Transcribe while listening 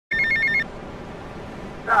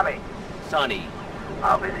Tommy. Sonny.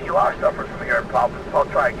 Obviously you are suffering from ear problems, so I'll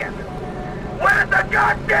try again. Where's the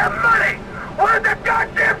goddamn money? Where's the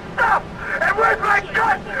goddamn stuff? And where's my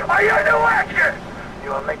gun? Are you new action?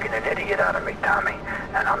 You are making an idiot out of me, Tommy,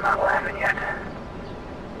 and I'm not laughing yet.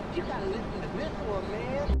 You gotta listen to this one,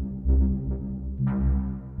 man.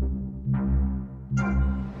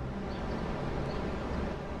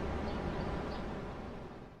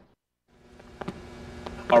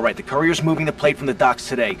 All right, the Courier's moving the plate from the docks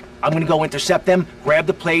today. I'm gonna go intercept them, grab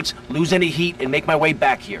the plates, lose any heat, and make my way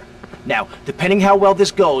back here. Now, depending how well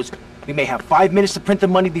this goes, we may have 5 minutes to print the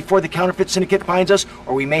money before the counterfeit syndicate finds us,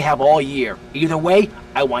 or we may have all year. Either way,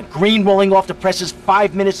 I want green rolling off the presses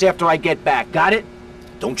 5 minutes after I get back. Got it?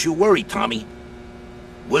 Don't you worry, Tommy.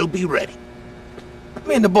 We'll be ready.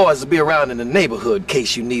 Me and the boys will be around in the neighborhood in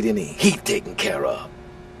case you need any heat taken care of.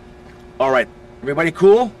 All right, everybody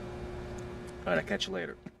cool? All right, I'll catch you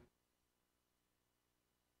later.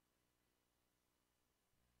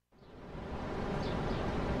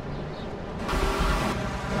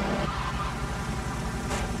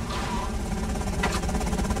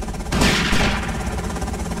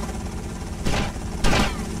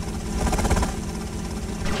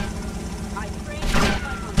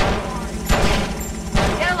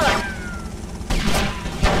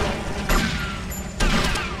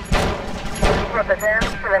 Rotterdam,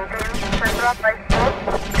 17, Central by 4.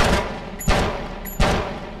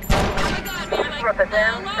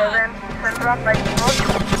 Rotterdam, 7, Central by 4.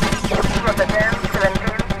 Rotterdam,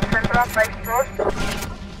 17, Central by 4.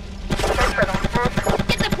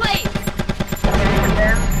 Get the plate!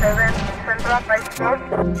 Rotterdam, 7, Central by 4.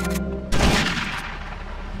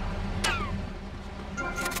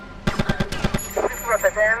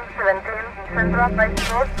 Rotterdam, 17, Central by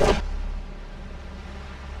 4.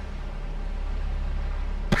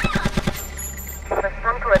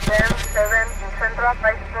 Respond to a 10, 7, Central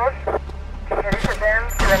by 4. There is a 10,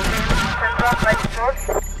 17, Central by 4.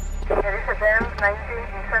 There is a 10, 19,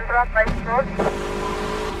 Central by 4.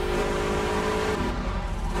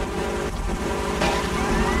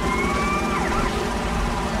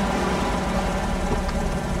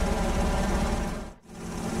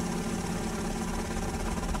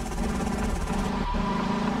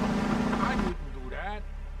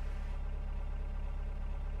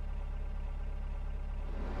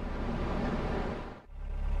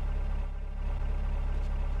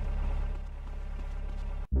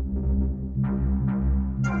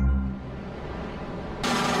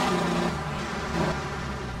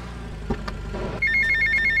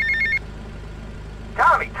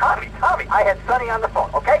 Tommy, I had Sonny on the phone,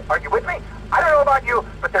 okay? Are you with me? I don't know about you,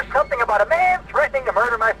 but there's something about a man threatening to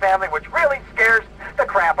murder my family which really scares the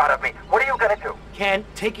crap out of me. What are you gonna do? Ken,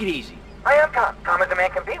 take it easy. I am calm. Calm as a man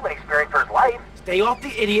can be when he's fearing for his life. Stay off the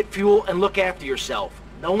idiot fuel and look after yourself.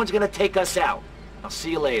 No one's gonna take us out. I'll see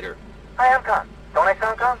you later. I am calm. Don't I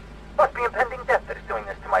sound calm? Must be impending death that is doing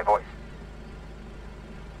this to my voice.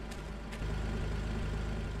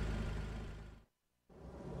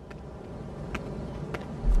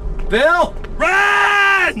 Bill!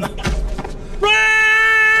 Run!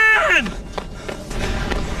 Run!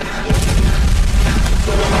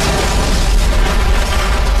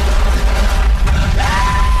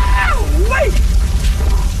 Wait!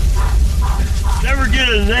 Never get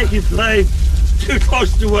a naked life too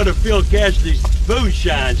close to one of Phil Cassidy's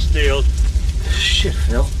moonshine stills. Shit,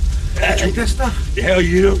 Phil. You drink that stuff? Hell,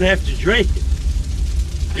 you don't have to drink it.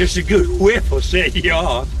 Just a good whiff will set you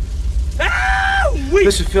off.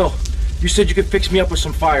 Listen, Phil, you said you could fix me up with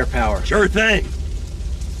some firepower. Sure thing.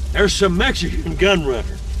 There's some Mexican gun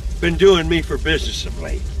runner been doing me for business of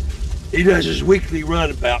late. He does his weekly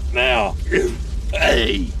run about now.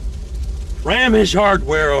 Hey, ram his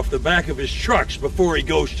hardware off the back of his trucks before he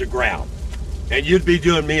goes to ground. And you'd be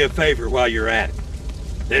doing me a favor while you're at it.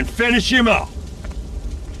 Then finish him off.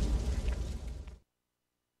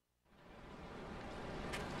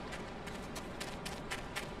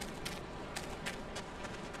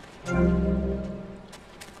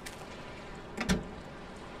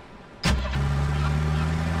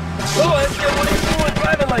 What are you doing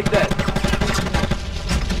driving like that?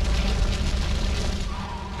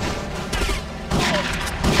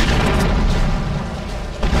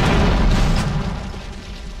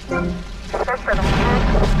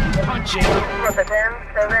 Punching. Rotterdam,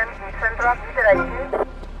 7, Central, Peter IT.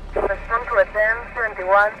 Respond to a 10,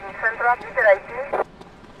 71, Central, Peter IT.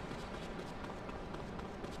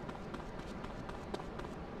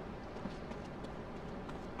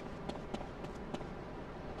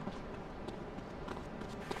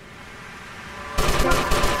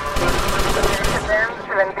 Rotterdam,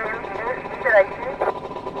 17, East, Peter IT.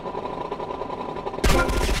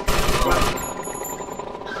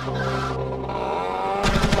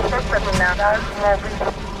 Terminal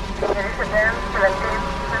Móvil. Resident 17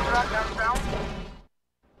 Central Downtown.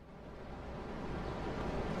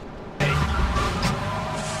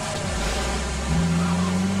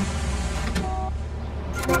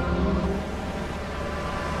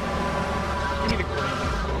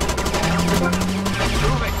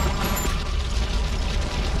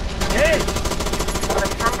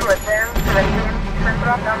 Respond to attend 17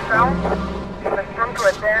 Central Downtown. Respond to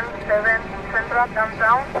attend 7 Central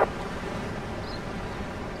Downtown.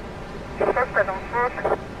 Suspect on foot.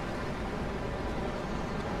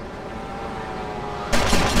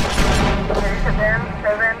 Resident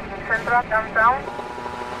 7 Central Downtown.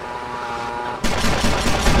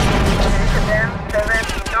 Resident 7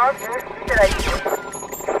 Northeast East ID.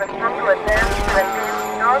 Respond to attend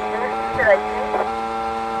 17 Northeast East ID.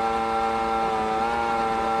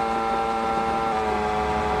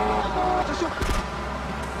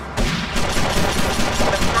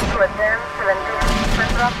 Resident 17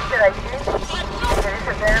 Central East ID.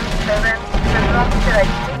 Resident 7 Central East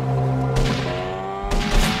ID.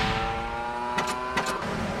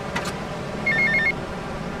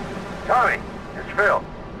 Tommy, it's Phil.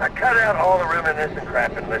 Now cut out all the reminiscent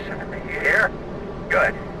crap and listen to me. You hear?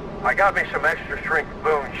 Good. I got me some extra strength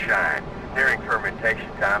moonshine. Nearing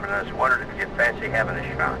fermentation time, and I was wondering if you'd fancy having a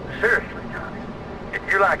shot. Seriously, Tommy. If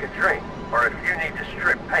you like a drink, or if you need to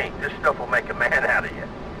strip paint, this stuff will make a man out of you.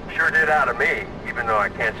 Sure did out of me, even though I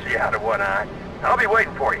can't see out of one eye. I'll be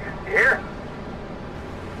waiting for you. You hear?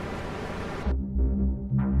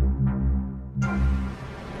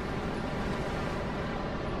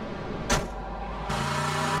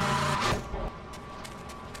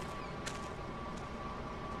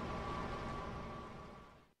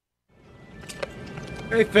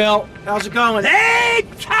 Hey, Phil. How's it going? Hey,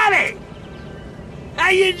 Tommy! How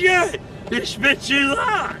you doing? It's been too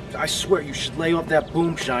long. I swear you should lay off that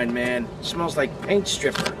boomshine, man. It smells like paint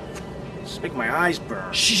stripper. It's making my eyes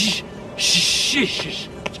burn. Shh, shh, shh, shh,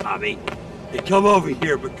 Tommy. Hey, come over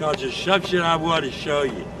here because there's something I want to show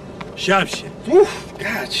you. Something. Oof,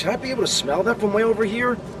 God, should I be able to smell that from way over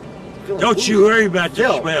here? Don't you worry about the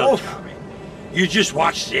Phil, smell, oof. Tommy. You just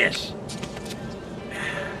watch this.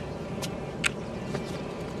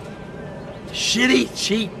 Shitty,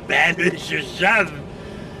 cheap bandits or something.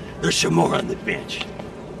 There's some more on the bench.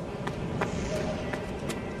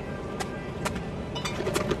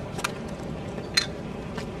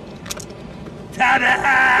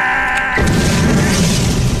 Ta-da!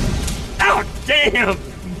 Oh, damn!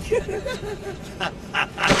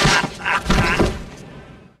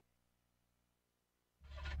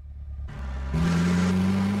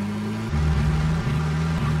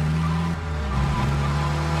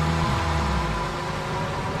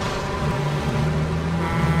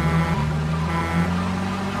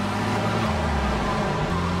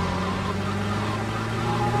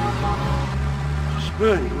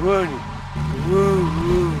 Run. Woo,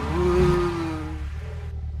 woo, woo.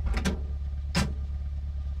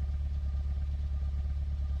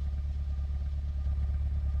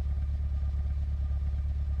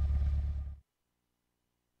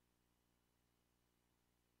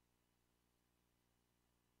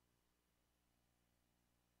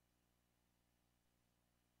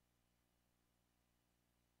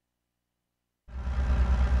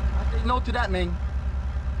 I say no to that, man.